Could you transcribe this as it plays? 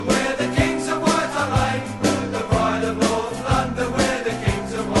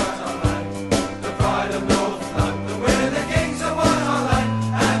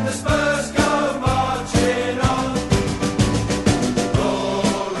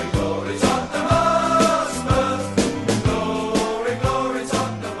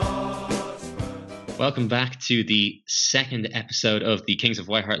welcome back to the second episode of the Kings of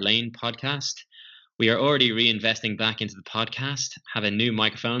White Hart Lane podcast. We are already reinvesting back into the podcast, have a new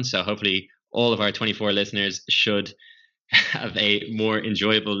microphone, so hopefully all of our 24 listeners should have a more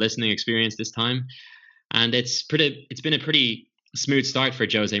enjoyable listening experience this time. And it's been a pretty smooth start for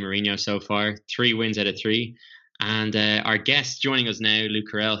Jose Mourinho so far, 3 wins out of 3. And our guest joining us now, Luke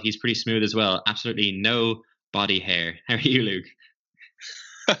Carell, he's pretty smooth as well. Absolutely no body hair. How are you, Luke?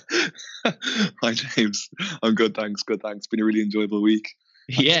 Hi, James. I'm good, thanks. It's been a really enjoyable week.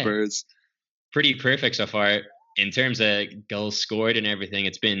 Yeah, Spurs. Pretty perfect so far. In terms of goals scored and everything,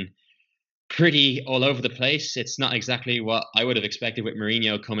 it's been pretty all over the place. It's not exactly what I would have expected with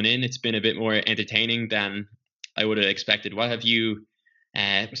Mourinho coming in. It's been a bit more entertaining than I would have expected. What have you,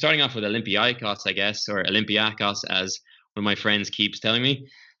 starting off with Olympiacos, I guess, or Olympiacos, as one of my friends keeps telling me.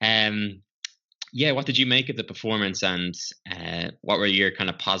 What did you make of the performance, and what were your kind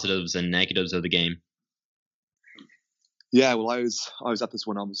of positives and negatives of the game? Yeah, well, I was at this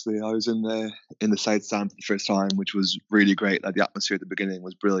one. Obviously, I was in the South Stand for the first time, which was really great. Like, the atmosphere at the beginning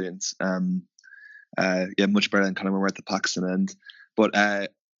was brilliant. Much better than kind of when we're at the Paxton end. But I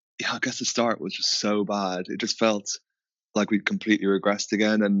guess the start was just so bad. It just felt like we'd completely regressed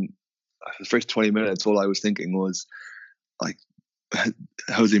again. And the first 20 minutes, all I was thinking was, like,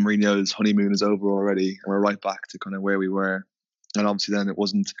 Jose Mourinho's honeymoon is over already, and we're right back to kind of where we were. And obviously then it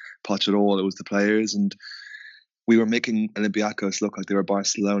wasn't Poch at all, it was the players. And we were making Olympiacos look like they were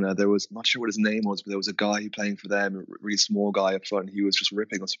Barcelona. I'm not sure what his name was, but there was a guy playing for them, a really small guy up front. He was just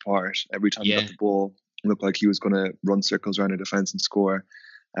ripping us apart. Every time he got the ball, it looked like he was going to run circles around our defence and score.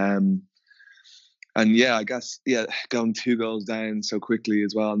 I guess, going 2 goals down so quickly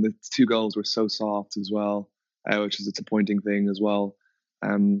as well. And the 2 goals were so soft as well, which is a disappointing thing as well.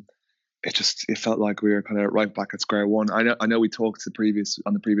 It felt like we were kind of right back at square one. I know we talked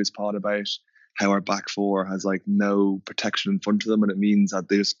on the previous pod about how our back four has like no protection in front of them, and it means that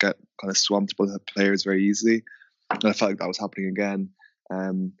they just get kind of swamped by the players very easily. And I felt like that was happening again.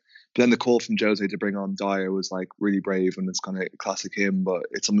 But then the call from Jose to bring on Dyer was like really brave, and it's kind of classic him, but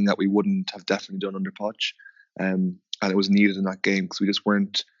it's something that we wouldn't have definitely done under Poch. And it was needed in that game because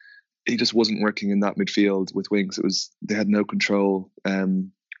he just wasn't working in that midfield with Winks. They had no control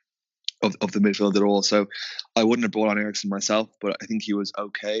of the midfield at all. So I wouldn't have brought on Eriksen myself, but I think he was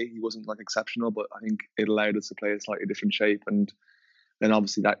okay. He wasn't like exceptional, but I think it allowed us to play a slightly different shape. And then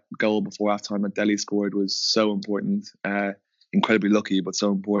obviously that goal before halftime that Dele scored was so important. Incredibly lucky, but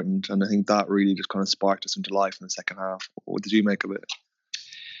so important. And I think that really just kind of sparked us into life in the second half. What did you make of it?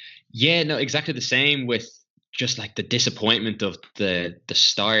 Yeah, no, exactly the same, with just like the disappointment of the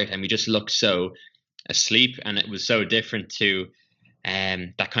start, and we just looked so asleep, and it was so different to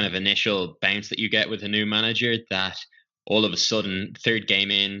that kind of initial bounce that you get with a new manager, that all of a sudden, third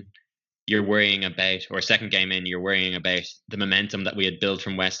game in, you're worrying about, or second game in, you're worrying about the momentum that we had built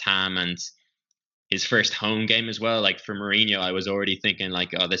from West Ham and his first home game as well. Like, for Mourinho, I was already thinking like,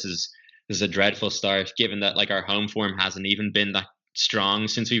 oh, this is a dreadful start, given that like our home form hasn't even been that strong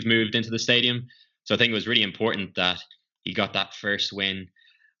since we've moved into the stadium. So I think it was really important that he got that first win.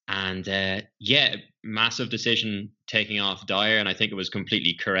 And massive decision taking off Dyer, and I think it was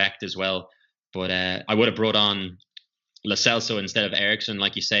completely correct as well. But I would have brought on Lo Celso instead of Eriksen.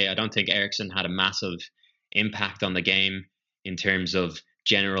 Like you say, I don't think Eriksen had a massive impact on the game in terms of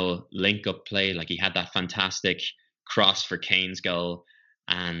general link-up play. Like, he had that fantastic cross for Kane's goal,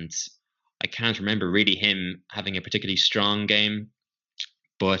 and I can't remember really him having a particularly strong game.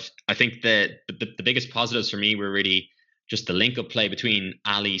 But I think the biggest positives for me were really just the link-up play between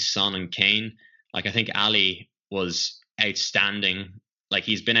Ali, Son and Kane. Like, I think Ali was outstanding. Like,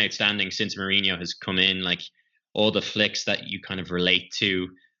 he's been outstanding since Mourinho has come in. Like, all the flicks that you kind of relate to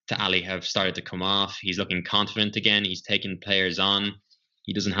Ali have started to come off. He's looking confident again. He's taking players on.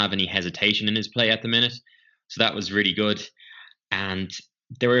 He doesn't have any hesitation in his play at the minute. So that was really good. And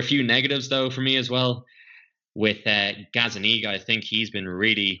there were a few negatives, though, for me as well. With Gazzaniga, I think he's been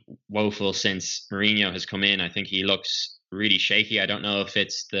really woeful since Mourinho has come in. I think he looks really shaky. I don't know if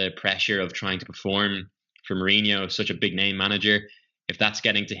it's the pressure of trying to perform for Mourinho, such a big name manager, if that's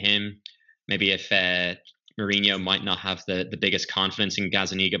getting to him. Maybe if Mourinho might not have the biggest confidence in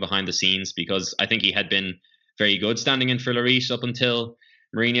Gazzaniga behind the scenes, because I think he had been very good standing in for Lloris up until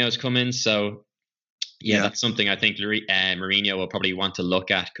Mourinho's come in. So that's something I think Mourinho will probably want to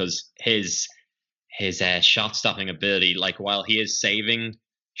look at, because his shot stopping ability, like, while he is saving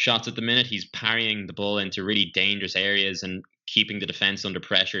shots at the minute, he's parrying the ball into really dangerous areas and keeping the defense under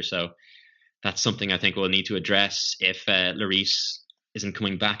pressure. So that's something I think we'll need to address if Lloris isn't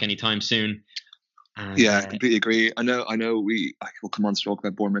coming back anytime soon. And, I completely agree. I know we'll come on to talk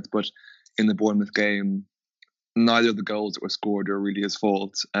about Bournemouth, but in the Bournemouth game, neither of the goals that were scored are really his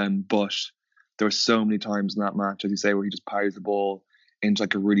fault. But there were so many times in that match, as you say, where he just parries the ball into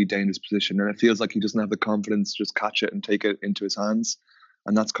like a really dangerous position, and it feels like he doesn't have the confidence to just catch it and take it into his hands,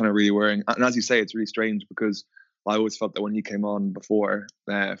 and that's kind of really worrying. And as you say, it's really strange because I always felt that when he came on before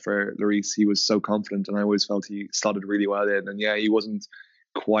for Lloris, he was so confident, and I always felt he slotted really well in. And yeah, he wasn't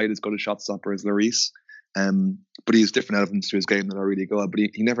quite as good a shot stopper as Lloris, but he has different elements to his game that are really good. But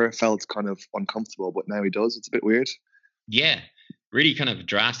he never felt kind of uncomfortable, but now he does. It's a bit weird. Yeah, really kind of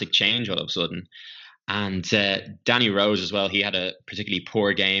drastic change all of a sudden. And Danny Rose as well, he had a particularly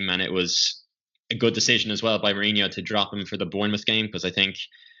poor game, and it was a good decision as well by Mourinho to drop him for the Bournemouth game, because I think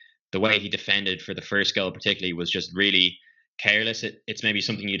the way he defended for the first goal particularly was just really careless. It's maybe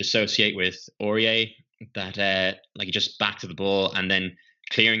something you'd associate with Aurier, that like he just back to the ball and then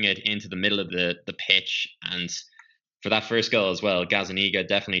clearing it into the middle of the pitch. And for that first goal as well, Gazaniga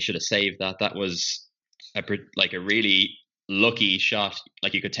definitely should have saved that. That was a really lucky shot.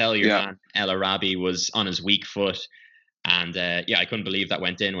 Like you could tell your man El Arabi was on his weak foot. And I couldn't believe that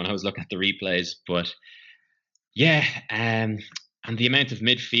went in when I was looking at the replays. But yeah, and the amount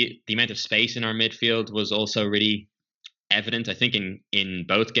of space in our midfield was also really evident. I think in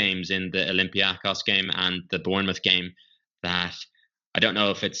both games, in the Olympiacos game and the Bournemouth game, that I don't know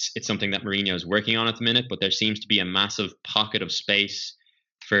if it's something that Mourinho is working on at the minute, but there seems to be a massive pocket of space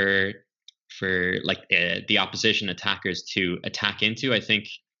for the opposition attackers to attack into. I think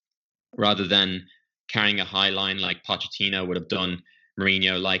rather than carrying a high line like Pochettino would have done,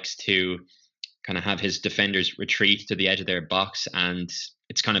 Mourinho likes to kind of have his defenders retreat to the edge of their box, and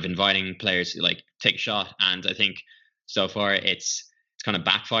it's kind of inviting players to like take a shot. And I think so far it's kind of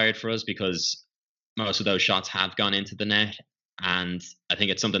backfired for us, because most of those shots have gone into the net. And I think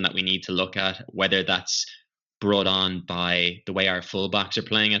it's something that we need to look at, whether that's brought on by the way our fullbacks are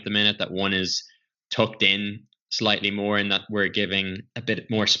playing at the minute, that one is tucked in slightly more and that we're giving a bit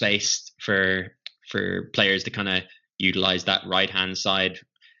more space for players to kind of utilize that right hand side,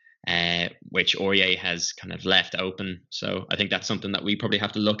 which Aurier has kind of left open. So I think that's something that we probably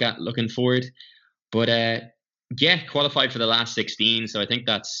have to look at looking forward. But qualified for the last 16. So I think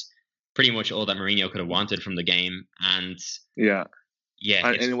that's pretty much all that Mourinho could have wanted from the game. And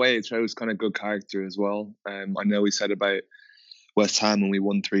and in a way it shows kind of good character as well. I know we said about West Ham when we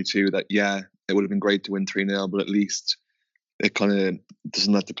won 3-2 that it would have been great to win 3-0, but at least it kind of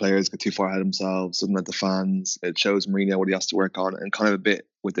doesn't let the players get too far ahead of themselves, doesn't let the fans. It shows Mourinho what he has to work on. And kind of a bit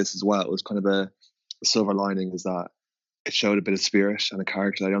with this as well, it was kind of a silver lining, is that it showed a bit of spirit and a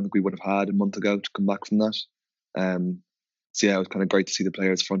character that I don't think we would have had a month ago to come back from that. It was kind of great to see the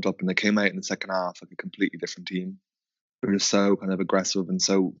players front up, and they came out in the second half like a completely different team. They were just so kind of aggressive and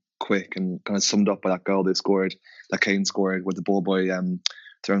so quick, and kind of summed up by that goal they scored, that Kane scored with the ball boy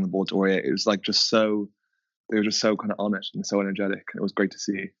throwing the ball to Aurier. It was like they were just so kind of on it and so energetic. It was great to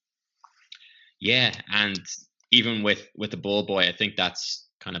see. Yeah, and even with the ball boy, I think that's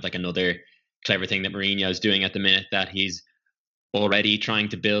kind of like another clever thing that Mourinho is doing at the minute, that he's already trying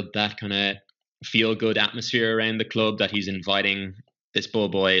to build that kind of feel good atmosphere around the club, that he's inviting this ball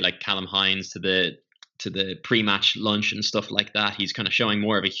boy like Callum Hines to the pre-match lunch and stuff like that. He's kind of showing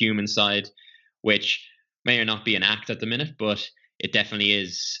more of a human side, which may or not be an act at the minute, but it definitely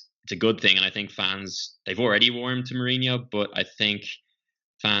is. It's a good thing. And I think fans, they've already warmed to Mourinho, but I think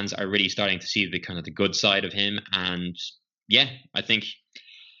fans are really starting to see the kind of the good side of him. And I think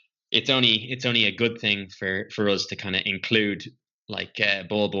it's only a good thing for us to kind of include like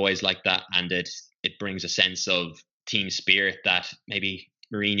ball boys like that, and it brings a sense of team spirit that maybe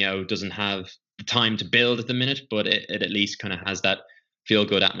Mourinho doesn't have the time to build at the minute, but it at least kind of has that feel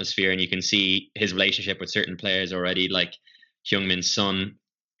good atmosphere. And you can see his relationship with certain players already, like Heung-min's son.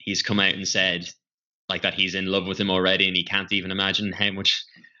 He's come out and said like that he's in love with him already, and he can't even imagine how much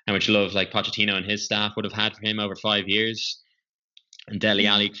love like Pochettino and his staff would have had for him over 5 years. And Dele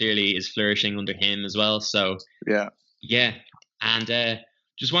Alli clearly is flourishing under him as well. So and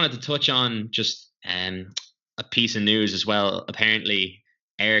just wanted to touch on just a piece of news as well. Apparently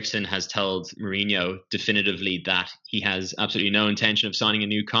Eriksen has told Mourinho definitively that he has absolutely no intention of signing a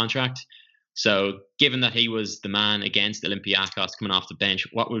new contract. So given that he was the man against Olympiacos coming off the bench,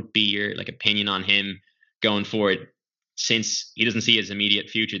 what would be your opinion on him going forward, since he doesn't see his immediate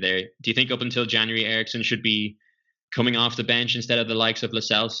future there? Do you think up until January Eriksen should be coming off the bench instead of the likes of Lo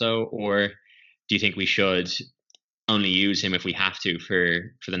Celso, or do you think we should only use him if we have to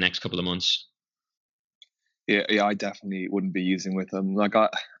for the next couple of months? Yeah, I definitely wouldn't be using with him. Like I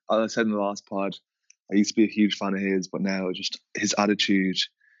said in the last pod, I used to be a huge fan of his, but now just his attitude,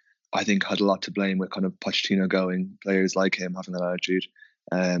 I think, had a lot to blame with kind of Pochettino going, players like him having that attitude.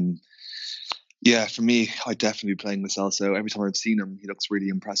 Yeah, for me, I'd definitely be playing Lo Celso. Every time I've seen him, he looks really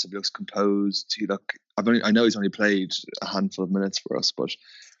impressive. He looks composed. I know he's only played a handful of minutes for us, but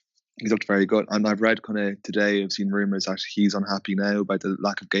he's looked very good. And I've read kind of today, I've seen rumours that he's unhappy now about the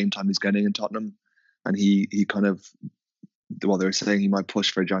lack of game time he's getting in Tottenham. And he kind of, well, they're saying he might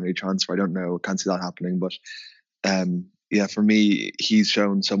push for a January transfer. I don't know. Can't see that happening. But yeah, for me, he's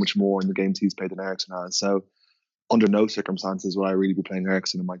shown so much more in the games he's played than Eriksen has. So under no circumstances would I really be playing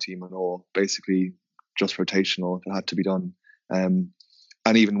Eriksen in my team at all. Basically, just rotational if it had to be done. And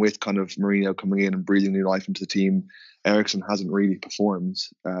even with kind of Mourinho coming in and breathing new life into the team, Eriksen hasn't really performed.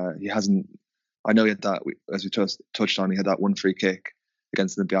 He hasn't. I know he had that, as we just touched on, he had that one free kick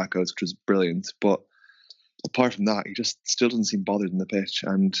against Olympiacos, which was brilliant. But apart from that, he just still doesn't seem bothered in the pitch.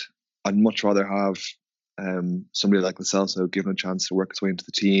 And I'd much rather have somebody like Lo Celso given a chance to work his way into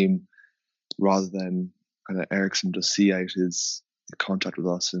the team rather than kind of Eriksen just see out his contract with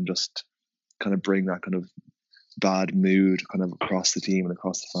us and just kind of bring that kind of bad mood kind of across the team and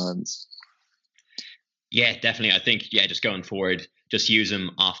across the fans. Yeah, definitely. I think, just going forward, just use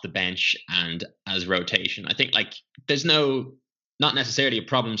him off the bench and as rotation. I think there's not necessarily a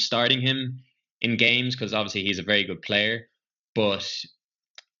problem starting him in games because obviously he's a very good player, but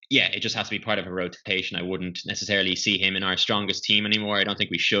yeah, it just has to be part of a rotation. I wouldn't necessarily see him in our strongest team anymore. I don't think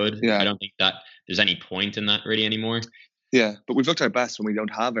we should. Yeah. I don't think that there's any point in that really anymore. Yeah, but we've looked our best when we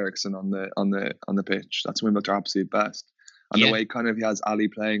don't have Eriksen on the pitch. That's when we looked our absolute best. And the way kind of he has Ali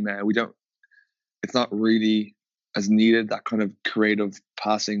playing now, it's not really as needed, that kind of creative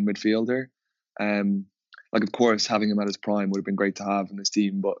passing midfielder. Of course, having him at his prime would have been great to have in this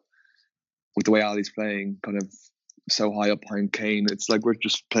team, but with the way Ali's playing, kind of so high up behind Kane, it's like we're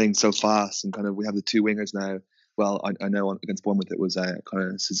just playing so fast, and kind of we have the two wingers now. Well, I know against Bournemouth it was kind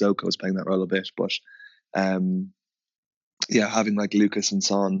of Sissoko was playing that role a bit, but yeah, having like Lucas and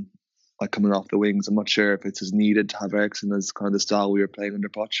Son coming off the wings, I'm not sure if it's as needed to have Eriksen as kind of the style we were playing under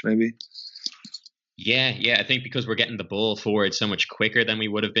Poch, maybe. Yeah, I think because we're getting the ball forward so much quicker than we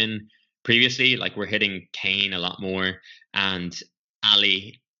would have been previously. Like we're hitting Kane a lot more, and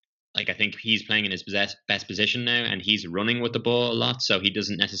Ali, I think he's playing in his best position now, and he's running with the ball a lot, so he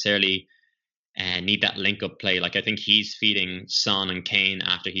doesn't necessarily need that link up play. I think he's feeding Son and Kane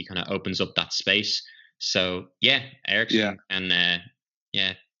after he kind of opens up that space. So yeah, Eriksen and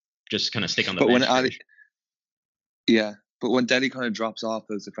just kind of stick on the bench. But when Dele kind of drops off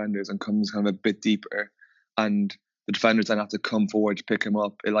those defenders and comes kind of a bit deeper, and the defenders then have to come forward to pick him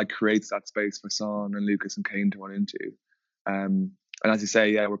up, it creates that space for Son and Lucas and Kane to run into. And as you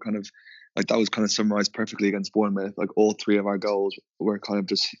say, we're kind of that was kind of summarised perfectly against Bournemouth. All three of our goals were kind of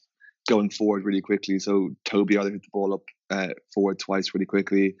just going forward really quickly. So Toby either hit the ball up forward twice really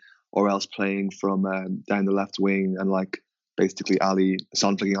quickly, or else playing from down the left wing and basically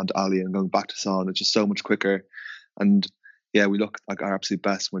Son flicking onto Ali and going back to Son. It's just so much quicker. And yeah, we look like our absolute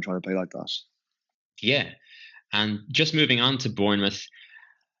best when we're trying to play like that. Yeah. And just moving on to Bournemouth,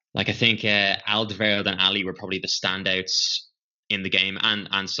 I think Alderweireld and Ali were probably the standouts in the game,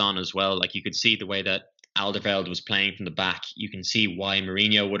 and Son as well. You could see the way that Alderweireld was playing from the back. You can see why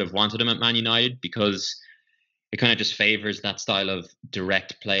Mourinho would have wanted him at Man United, because it kind of just favours that style of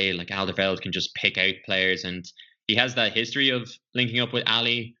direct play. Alderweireld can just pick out players, and he has that history of linking up with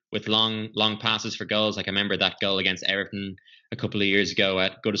Ali with long passes for goals. I remember that goal against Everton a couple of years ago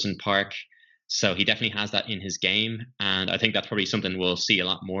at Goodison Park. So he definitely has that in his game, and I think that's probably something we'll see a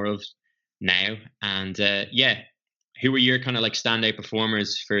lot more of now. And who were your kind of standout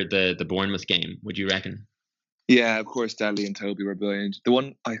performers for the Bournemouth game, would you reckon? Yeah, of course, Dele and Toby were brilliant. The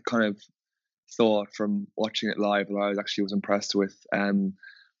one I kind of thought from watching it live that I was impressed with,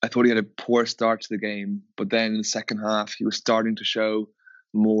 I thought he had a poor start to the game, but then in the second half he was starting to show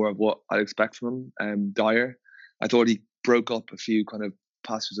more of what I'd expect from him. Dyer, I thought he broke up a few kind of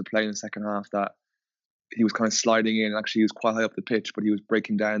passages of play in the second half that he was kind of sliding in. Actually, he was quite high up the pitch, but he was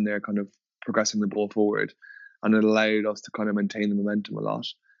breaking down there, kind of progressing the ball forward, and it allowed us to kind of maintain the momentum a lot.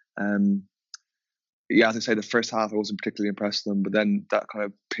 As I say, the first half I wasn't particularly impressed with him, but then that kind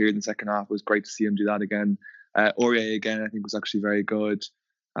of period in the second half, it was great to see him do that again. Aurier again, I think, was actually very good.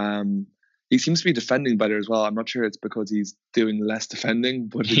 He seems to be defending better as well. I'm not sure it's because he's doing less defending,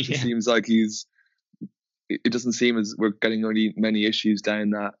 but it just seems like it doesn't seem as we're getting really many issues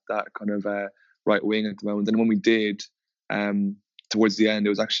down that kind of right wing at the moment. And when we did, towards the end, it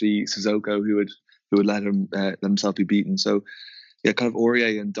was actually Sissoko who would let himself be beaten. So yeah, kind of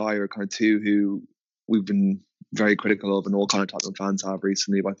Aurier and Dyer are kind of two who we've been very critical of, and all kind of Tottenham fans have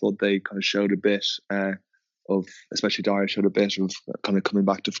recently. But I thought they kind of showed a bit of, especially Dyer showed a bit of kind of coming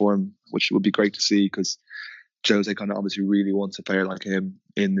back to form, which would be great to see, because Jose kind of obviously really wants a player like him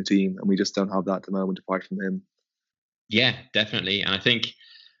in the team, and we just don't have that at the moment apart from him. Yeah, definitely. And I think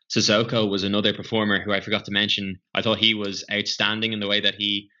Sissoko was another performer who I forgot to mention. I thought he was outstanding in the way that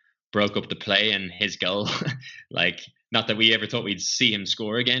he broke up the play and his goal. Like, not that we ever thought we'd see him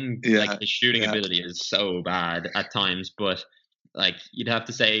score again. Like, Yeah, his shooting yeah, ability is so bad at times, but like, you'd have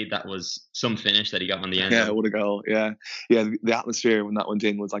to say that was some finish that he got on the end yeah. of. What a goal! Yeah, yeah. The atmosphere when that went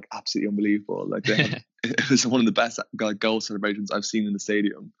in was like absolutely unbelievable. Like they had, it was one of the best goal celebrations I've seen in the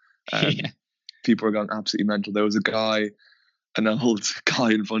stadium. Yeah. People were going absolutely mental. There was a guy, an old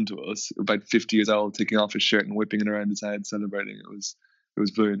guy in front of us, about 50 years old, taking off his shirt and whipping it around his head, celebrating. It was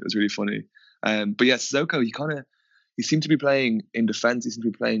brilliant. It was really funny. But yeah, Sissoko, he seemed to be playing in defence. He seemed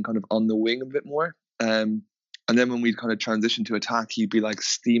to be playing kind of on the wing a bit more. And then when we'd kind of transition to attack, he'd be like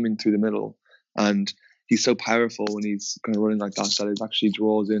steaming through the middle. And he's so powerful when he's kind of running like that it actually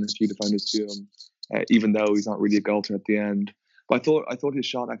draws in a few defenders to him, even though he's not really a goal threat at the end. But I thought his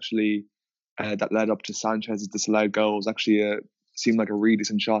shot actually that led up to Sanchez's disallowed goal was actually seemed like a really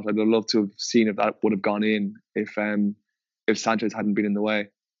decent shot. I'd love to have seen if that would have gone in if Sanchez hadn't been in the way.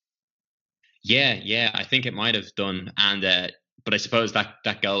 Yeah, I think it might have done. And but I suppose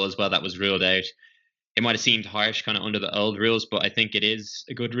that goal as well that was ruled out, it might have seemed harsh kind of under the old rules, but I think it is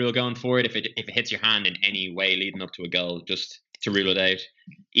a good rule going forward. If it hits your hand in any way leading up to a goal, just to rule it out,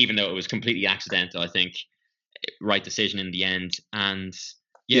 even though it was completely accidental, I think right decision in the end. And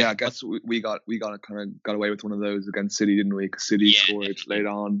yeah, I guess we got away with one of those against City, didn't we? Because City scored late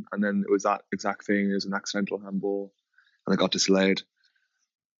on, and then it was that exact thing. It was an accidental handball, and it got disallowed.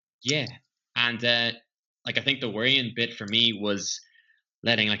 Yeah, and like I think the worrying bit for me was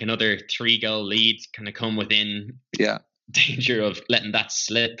letting like another 3-goal lead kind of come within danger of letting that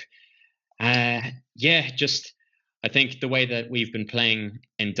slip. Just I think the way that we've been playing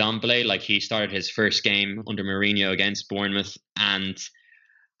in Ndombele, like he started his first game under Mourinho against Bournemouth, and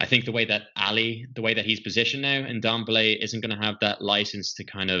I think the way that he's positioned now in Ndombele isn't going to have that license to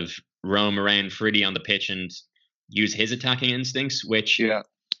kind of roam around freely on the pitch and use his attacking instincts, which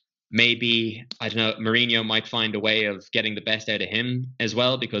maybe, I don't know, Mourinho might find a way of getting the best out of him as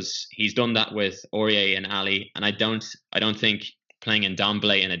well, because he's done that with Aurier and Alli, and I don't think playing in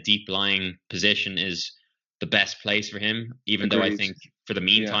Ndombele in a deep lying position is the best place for him, even though I think for the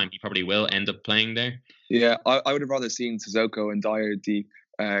meantime he probably will end up playing there. Yeah, I would have rather seen Sissoko and Dyer deep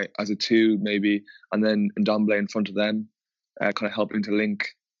as a 2 maybe, and then Ndombele in front of them, kind of helping to link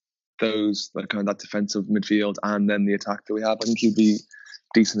those, like kind of that defensive midfield and then the attack that we have. I think he'd be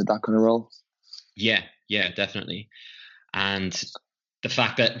decent at that kind of role. Yeah, definitely. And the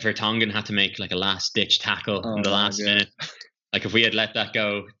fact that Vertonghen had to make like a last ditch tackle in the last minute, like if we had let that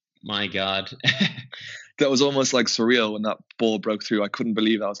go, my God. That was almost like surreal when that ball broke through. I couldn't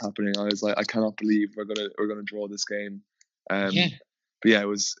believe that was happening. I was like, I cannot believe we're gonna draw this game. But yeah, it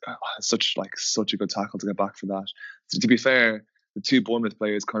was such a good tackle to get back for that. So to be fair, the 2 Bournemouth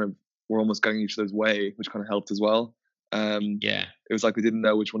players kind of were almost getting each other's way, which kind of helped as well. It was like they didn't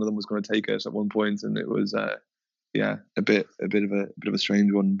know which one of them was going to take it at one point, and it was a bit of a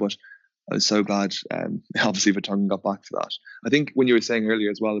strange one. But I was so glad. Obviously, Vertonghen got back for that. I think when you were saying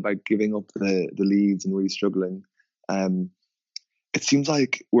earlier as well about giving up the leads and really struggling, it seems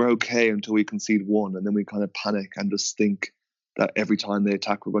like we're okay until we concede one, and then we kind of panic and just think that every time they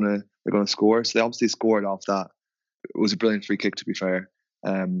attack, they're gonna score. So they obviously scored off that. It was a brilliant free kick, to be fair.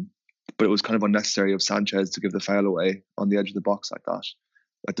 But it was kind of unnecessary of Sanchez to give the foul away on the edge of the box like that.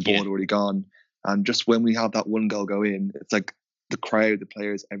 Like the ball had already gone. And just when we have that 1 goal go in, it's like the crowd, the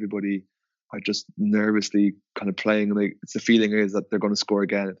players, everybody are just nervously kind of playing. And it's the feeling is that they're going to score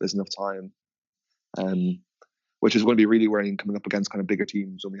again if there's enough time. Which is going to be really worrying coming up against kind of bigger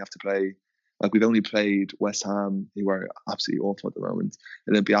teams when we have to play. Like we've only played West Ham, who are absolutely awful at the moment,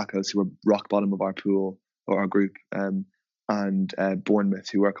 and then Olympiacos, who are rock bottom of our pool or our group, and Bournemouth,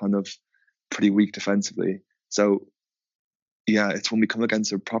 who are kind of pretty weak defensively. So yeah, it's when we come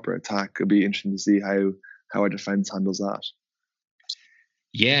against a proper attack, it'll be interesting to see how our defense handles that.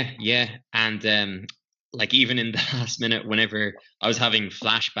 Yeah, and like even in the last minute, whenever I was having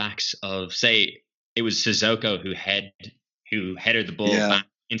flashbacks of, say, it was Sissoko who headed the ball back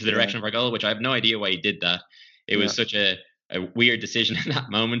into the direction of our goal, which I have no idea why he did that. It was such a weird decision in that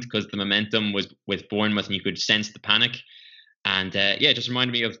moment because the momentum was with Bournemouth and you could sense the panic. And it just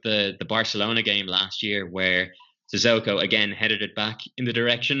reminded me of the Barcelona game last year where Sissoko again headed it back in the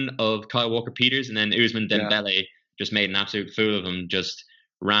direction of Kyle Walker-Peters, and then Ousmane Dembele just made an absolute fool of him, just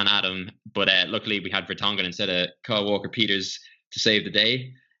ran at him. But luckily we had Vertonghen instead of Kyle Walker-Peters to save the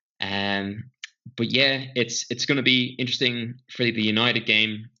day. But yeah, it's going to be interesting for the United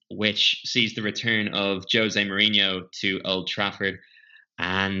game. which sees the return of Jose Mourinho to Old Trafford.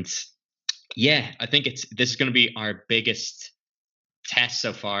 And yeah, I think this is going to be our biggest test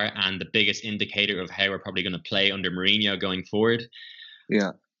so far and the biggest indicator of how we're probably going to play under Mourinho going forward.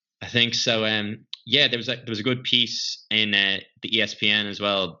 Yeah. I think so. Yeah, there was a good piece in the ESPN as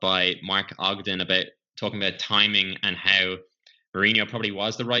well by Mark Ogden about talking about timing and how Mourinho probably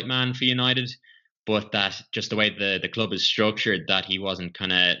was the right man for United, but that just the way the club is structured, that he wasn't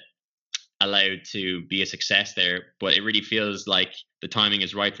kind of allowed to be a success there. But it really feels like the timing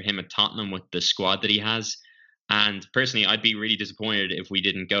is right for him at Tottenham with the squad that he has. And personally, I'd be really disappointed if we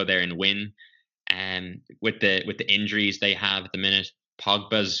didn't go there and win. With the injuries they have at the minute,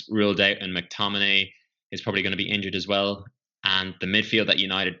 Pogba's ruled out, and McTominay is probably going to be injured as well. And the midfield that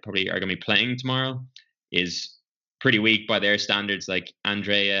United probably are going to be playing tomorrow is pretty weak by their standards. Like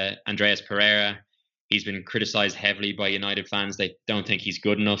Andreas Pereira, he's been criticised heavily by United fans. They don't think he's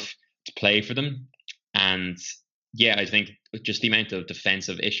good enough to play for them. And yeah, I think just the amount of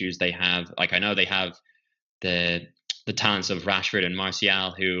defensive issues they have. Like I know they have the talents of Rashford and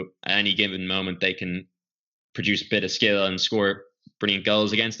Martial, who at any given moment they can produce a bit of skill and score brilliant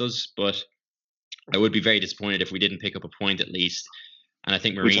goals against us. But I would be very disappointed if we didn't pick up a point at least. And I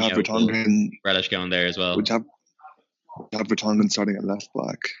think Mourinho will relish going there as well. Would have Vertonghen starting at left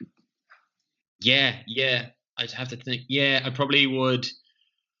back? Yeah, I'd have to think. Yeah, I probably would.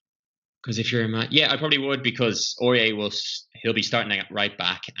 Because if you're I probably would, because Aurier he'll be starting at right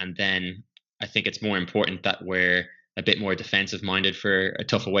back, and then I think it's more important that we're a bit more defensive minded for a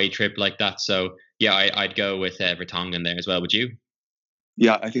tough away trip like that. So yeah, I'd go with Vertonghen there as well. Would you?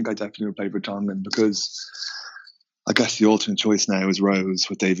 Yeah, I think I definitely would play Vertonghen, because I guess the alternate choice now is Rose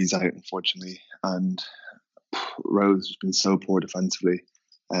with Davies out, unfortunately, and Rose has been so poor defensively.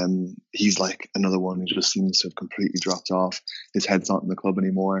 He's like another one who just seems to have completely dropped off. His head's not in the club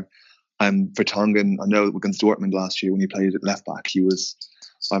anymore. Vertonghen, I know against Dortmund last year when he played at left back, he was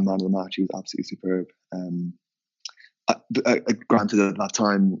my man of the match. He was absolutely superb. Granted, at that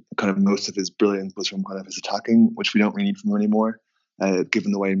time, kind of most of his brilliance was from kind of his attacking, which we don't really need from him anymore,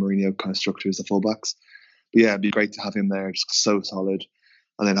 given the way Mourinho kind of structures the fullbacks. But yeah, it'd be great to have him there, just so solid,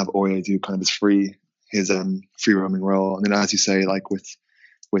 and then have Aurier do kind of his free roaming role. And then, as you say, like with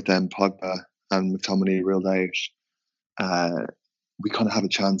Pogba and McTominay reeled out, we kind of have a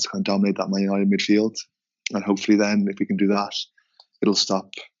chance to kind of dominate that Man United midfield. And hopefully then, if we can do that, it'll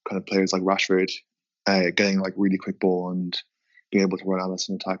stop kind of players like Rashford getting like really quick ball and being able to run at us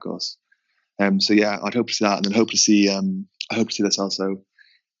and attack us. So yeah, I'd hope to see that, and then hope to see this also,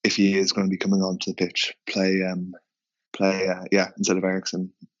 if he is going to be coming onto the pitch, play instead of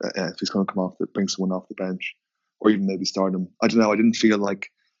Eriksen, if he's going to come off, bring someone off the bench, or even maybe start him. I don't know. I didn't feel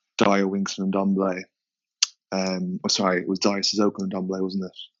like Dyer, Winks, and Ndombele. It was Dyer, Sissoko, and Ndombele, wasn't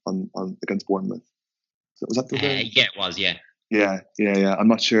it? On against Bournemouth. Was that the game? Yeah, it was. Yeah. Yeah. I'm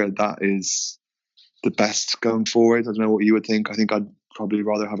not sure that is the best going forward. I don't know what you would think. I think I'd probably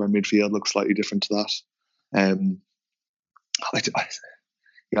rather have our midfield look slightly different to that. I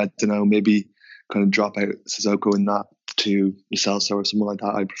don't know. Maybe kind of drop out Sissoko in that to Celso or someone like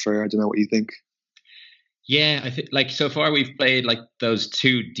that. I'd prefer. I don't know what you think. Yeah, I think like so far we've played like those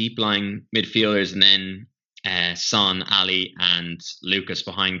two deep lying midfielders, and then Son, Ali, and Lucas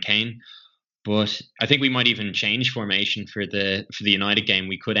behind Kane. But I think we might even change formation for the United game.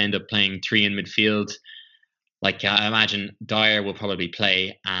 We could end up playing three in midfield. Like I imagine Dyer will probably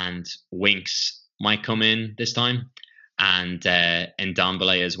play, and Winks might come in this time, and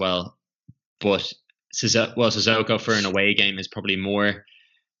Ndombele as well. But Sissoko for an away game is probably more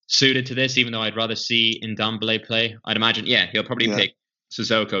suited to this, even though I'd rather see Ndombele play. I'd imagine, he'll probably pick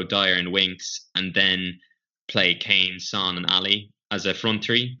Sissoko, Dyer, and Winks, and then play Kane, Son, and Ali as a front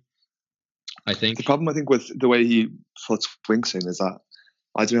three. I think the problem with the way he puts Winks in is that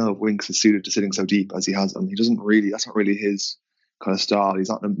I don't know if Winks is suited to sitting so deep as he has them. He doesn't really. That's not really his kind of style. He's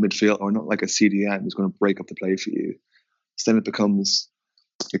not a midfield or not like a CDM who's going to break up the play for you. So then it becomes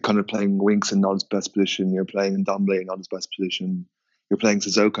you're kind of playing Winks in not his best position. You're playing Ndombele in not his best position. You're playing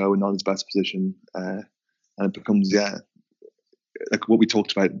Sissoko in not his best position, and it becomes like what we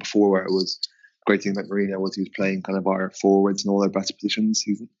talked about before, where it was great thing about Mourinho was he was playing kind of our forwards in all their best positions.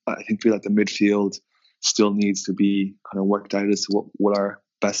 I feel like the midfield still needs to be kind of worked out as to what our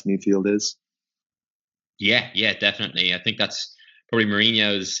best midfield is. Yeah, definitely. I think that's probably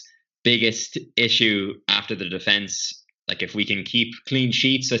Mourinho's biggest issue after the defense. Like if we can keep clean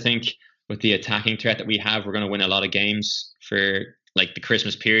sheets, I think with the attacking threat that we have, we're going to win a lot of games for like the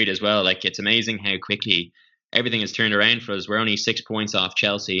Christmas period as well. Like it's amazing how quickly everything has turned around for us. We're only 6 points off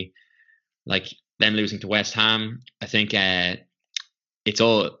Chelsea. Like them losing to West Ham, I think it's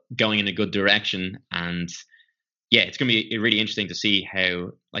all going in a good direction. And yeah, it's going to be really interesting to see how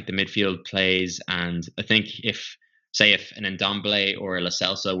like the midfield plays. And I think if an Ndombele or a Lo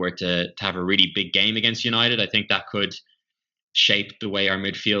Celso were to have a really big game against United, I think that could shape the way our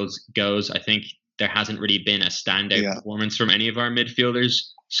midfield goes. I think there hasn't really been a standout performance from any of our midfielders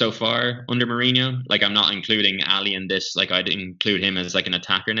so far under Mourinho. Like, I'm not including Ali in this. Like, I'd include him as like an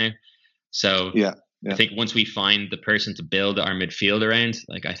attacker now. So I think once we find the person to build our midfield around,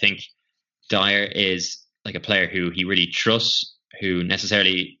 like, I think Dyer is like a player who he really trusts, who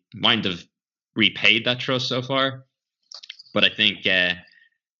necessarily might have repaid that trust so far. But I think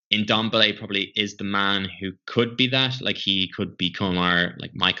Ndombele probably is the man who could be that. Like, he could become our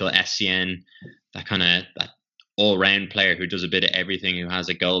like Michael Essien, that kind of that all round player who does a bit of everything, who has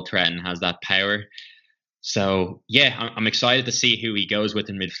a goal threat and has that power. So yeah, I'm excited to see who he goes with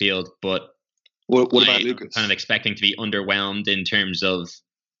in midfield. But what about Lucas? I'm kind of expecting to be underwhelmed in terms of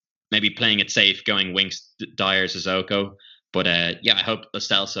maybe playing it safe, going Winks, Dyer, Sissoko. But yeah, I hope Lo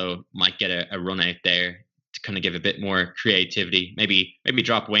Celso might get a run out there to kind of give a bit more creativity. Maybe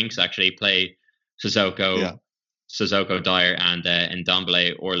drop Winks, actually play Sissoko, Dyer, and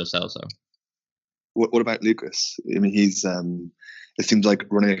Ndombele or Lo Celso. What about Lucas? I mean, he's it seems like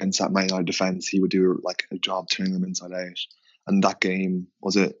running against that Man United defence, he would do like a job turning them inside out. And that game,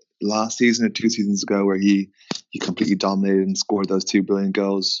 was it last season or 2 seasons ago, where he completely dominated and scored those 2 brilliant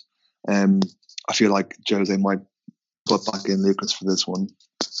goals? I feel like Jose might put back in Lucas for this one.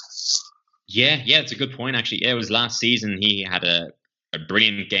 Yeah, it's a good point, actually. Yeah, it was last season he had a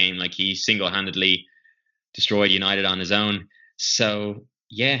brilliant game. Like, he single-handedly destroyed United on his own. So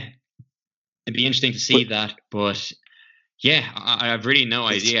yeah, it'd be interesting to see that. But yeah, I have really no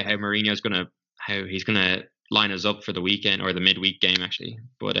idea how he's gonna line us up for the weekend or the midweek game, actually.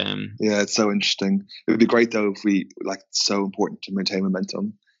 But yeah, it's so interesting. It would be great though if we it's so important to maintain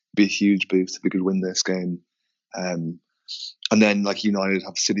momentum. It'd be a huge boost if we could win this game. And then like United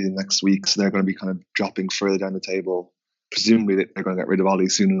have City the next week, so they're going to be kind of dropping further down the table. Presumably they're going to get rid of Ole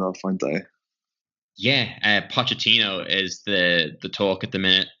soon enough, aren't they? Yeah, Pochettino is the talk at the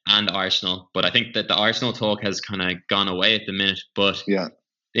minute, and Arsenal. But I think that the Arsenal talk has kind of gone away at the minute. But yeah,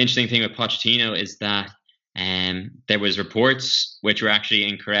 the interesting thing with Pochettino is that there was reports which were actually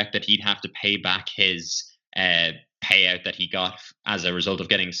incorrect that he'd have to pay back his payout that he got as a result of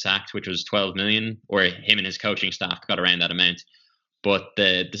getting sacked, which was 12 million, or him and his coaching staff got around that amount. But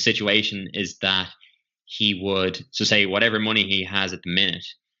the situation is that he would, so say whatever money he has at the minute,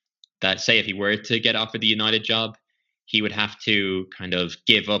 that say if he were to get offered the United job, he would have to kind of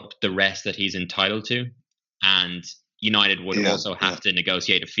give up the rest that he's entitled to. And United would also have to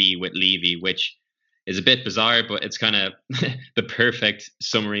negotiate a fee with Levy, which is a bit bizarre, but it's kind of the perfect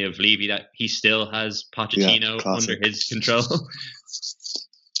summary of Levy, that he still has Pochettino under his control.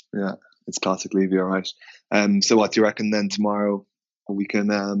 Yeah, it's classic Levy, all right. So what do you reckon then tomorrow we can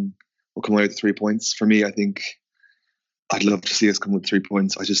we'll come away with 3 points? For me, I think I'd love to see us come with 3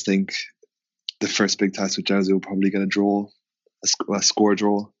 points. I just think the first big test with Jose will probably get a draw, a score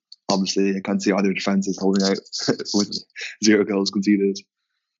draw. Obviously, I can't see either defences holding out with 0 goals conceded.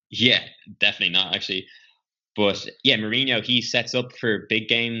 Yeah, definitely not, actually. But yeah, Mourinho, he sets up for big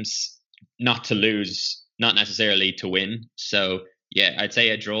games not to lose, not necessarily to win. So yeah, I'd say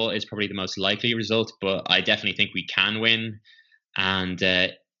a draw is probably the most likely result, but I definitely think we can win. And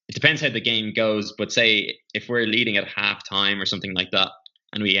it depends how the game goes. But say if we're leading at half time or something like that,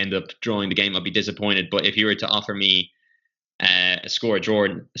 and we end up drawing the game, I'll be disappointed. But if you were to offer me a score draw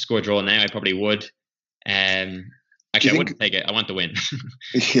now, I probably would. Actually, I wouldn't take it. I want the win.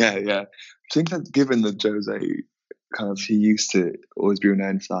 Yeah. I think that given that Jose kind of, he used to always be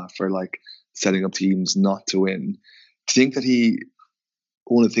renowned for that, for like setting up teams not to win. Do you think that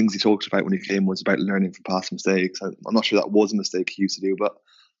one of the things he talked about when he came was about learning from past mistakes? I'm not sure that was a mistake he used to do, but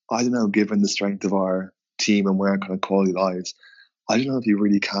I don't know, given the strength of our team and where our kind of quality lies, I don't know if you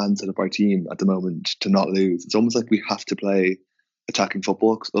really can set up our team at the moment to not lose. It's almost like we have to play attacking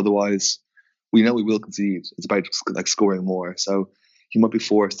football, because otherwise we know we will concede. It's about just like scoring more. So he might be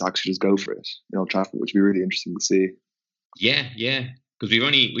forced to actually just go for it in Old Trafford, which would be really interesting to see. Yeah, because we've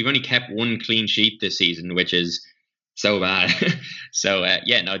only kept 1 clean sheet this season, which is so bad. So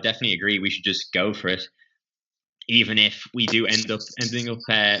definitely agree. We should just go for it, even if we do ending up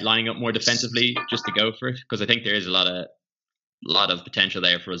lining up more defensively, just to go for it. Because I think there is a lot of potential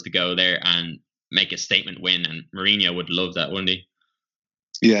there for us to go there and make a statement win. And Mourinho would love that, wouldn't he?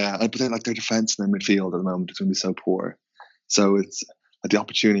 Yeah, but then like their defense and their midfield at the moment is going to be so poor. So it's the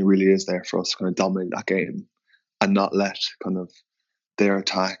opportunity really is there for us to kind of dominate that game and not let kind of their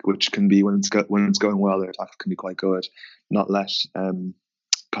attack, which can be when it's going well, their attack can be quite good. Not let kind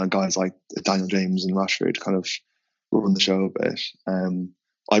of guys like Daniel James and Rashford kind of run the show a bit.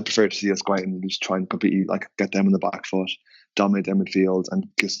 I prefer to see us go out and just try and completely like get them in the back foot, dominate their midfield, and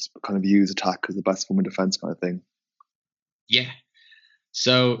just kind of use attack as the best form of defense kind of thing. Yeah.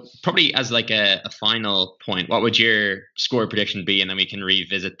 So probably as like a final point, what would your score prediction be? And then we can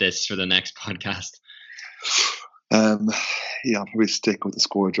revisit this for the next podcast. Yeah, I'll probably stick with the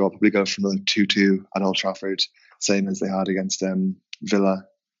score draw. Probably go for another 2-2 at Old Trafford, same as they had against Villa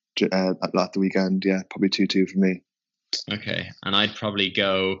at the weekend. Yeah, probably 2-2 for me. Okay, and I'll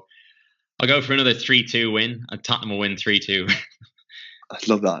go for another 3-2 win. Tottenham will win 3-2. I'd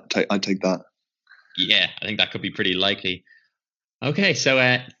love that. I'd take that. Yeah, I think that could be pretty likely. Okay,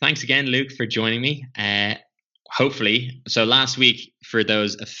 so thanks again, Luke, for joining me. Hopefully, so last week, for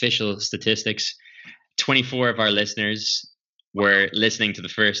those official statistics, 24 of our listeners were listening to the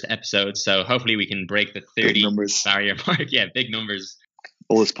first episode. So hopefully we can break the 30 barrier mark. Yeah, big numbers.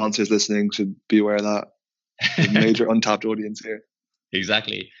 All the sponsors listening should be aware of that. A major untapped audience here.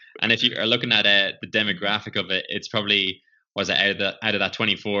 Exactly. And if you are looking at the demographic of it, it's probably, out of that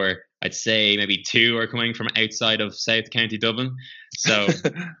 24, I'd say maybe 2 are coming from outside of South County Dublin. So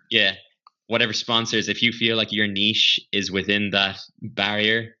yeah, whatever sponsors, if you feel like your niche is within that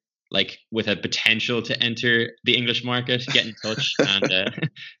barrier, like with a potential to enter the English market, get in touch and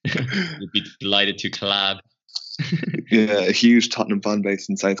we'd be delighted to collab. Yeah, a huge Tottenham fan base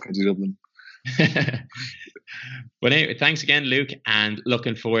in South County Dublin. But anyway, thanks again, Luke, and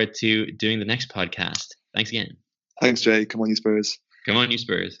looking forward to doing the next podcast. Thanks again. Thanks, Jay. Come on, you Spurs. Come on, you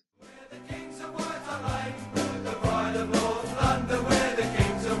Spurs.